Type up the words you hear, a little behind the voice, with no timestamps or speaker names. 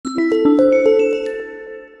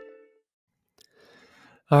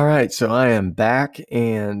All right, so I am back,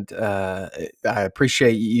 and I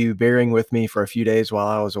appreciate you bearing with me for a few days while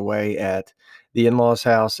I was away at the in-laws'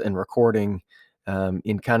 house and recording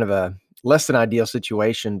in kind of a less than ideal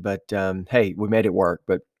situation. But hey, we made it work.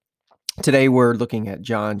 But today we're looking at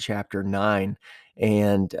John chapter 9,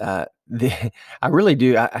 and I really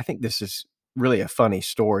do. I think this is really a funny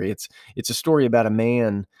story. It's a story about a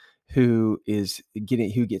man who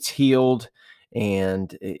gets healed,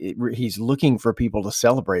 and he's looking for people to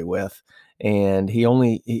celebrate with, and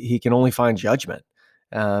he can only find judgment.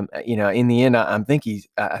 In the end, I think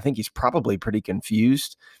he's probably pretty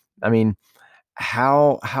confused. I mean,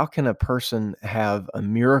 how can a person have a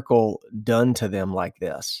miracle done to them like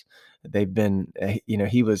this? They've been,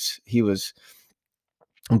 he was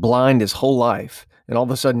blind his whole life, and all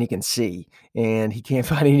of a sudden he can see, and he can't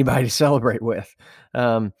find anybody to celebrate with.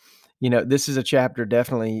 Um, this is a chapter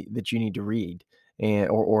definitely that you need to read and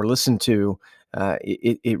or listen to.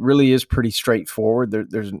 It really is pretty straightforward.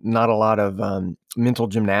 There's not a lot of mental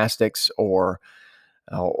gymnastics or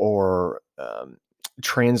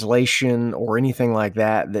translation or anything like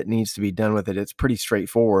that needs to be done with it. It's pretty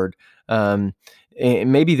straightforward. And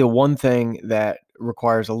maybe the one thing that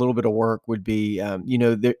requires a little bit of work would be, at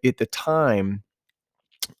the time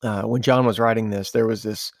when John was writing this, there was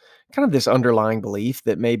this underlying belief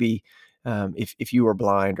that maybe if you were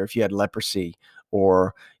blind, or if you had leprosy,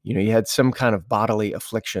 or you had some kind of bodily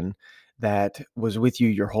affliction that was with you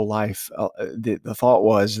your whole life, the thought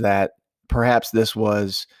was that perhaps this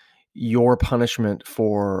was your punishment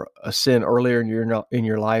for a sin earlier in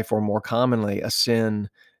your life, or more commonly a sin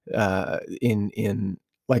in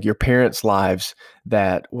like your parents' lives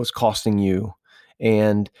that was costing you.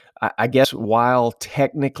 And I guess while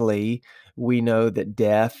technically we know that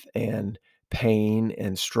death and pain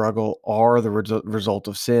and struggle are the result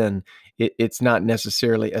of sin, it's not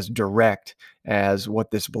necessarily as direct as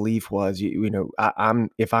what this belief was.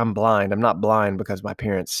 If I'm blind, I'm not blind because my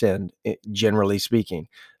parents sinned, generally speaking.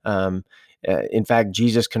 In fact,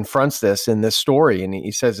 Jesus confronts this in this story, and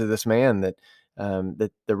he says to this man that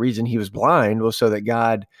the reason he was blind was so that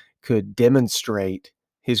God could demonstrate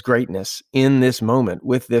his greatness in this moment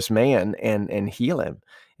with this man and heal him.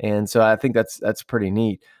 And so I think that's pretty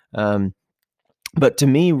neat. But to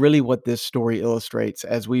me, really what this story illustrates,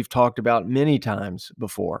 as we've talked about many times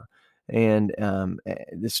before, and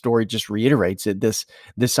this story just reiterates it,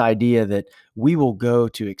 this idea that we will go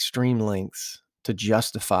to extreme lengths to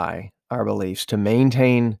justify our beliefs, to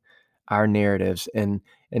maintain our narratives, and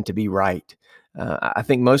to be right. I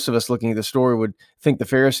think most of us looking at the story would think the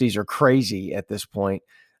Pharisees are crazy at this point.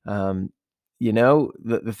 Um,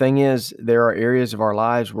 the thing is, there are areas of our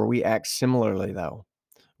lives where we act similarly, though,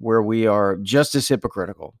 where we are just as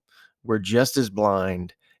hypocritical. We're just as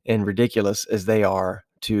blind and ridiculous as they are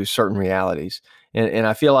to certain realities. And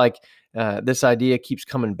I feel like this idea keeps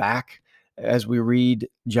coming back as we read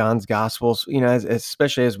John's Gospels,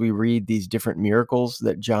 especially as we read these different miracles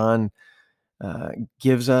that John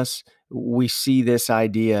gives us. We see this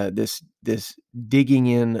idea, this digging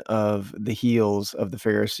in of the heels of the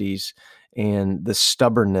Pharisees, and the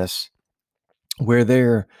stubbornness where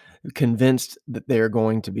they're convinced that they're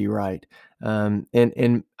going to be right.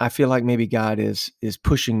 And I feel like maybe God is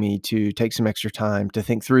pushing me to take some extra time to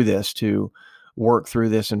think through this, to work through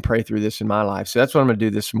this and pray through this in my life. So that's what I'm going to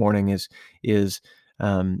do this morning is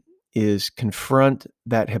um, is confront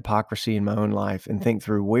that hypocrisy in my own life and think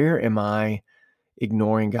through, where am I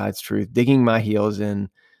ignoring God's truth, digging my heels in,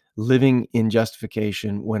 living in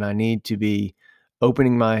justification when I need to be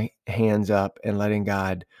opening my hands up and letting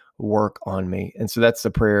God work on me. And so that's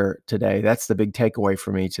the prayer today. That's the big takeaway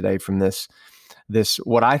for me today from this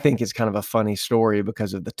what I think is kind of a funny story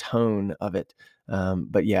because of the tone of it.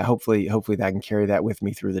 But yeah, hopefully I can carry that with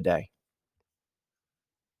me through the day.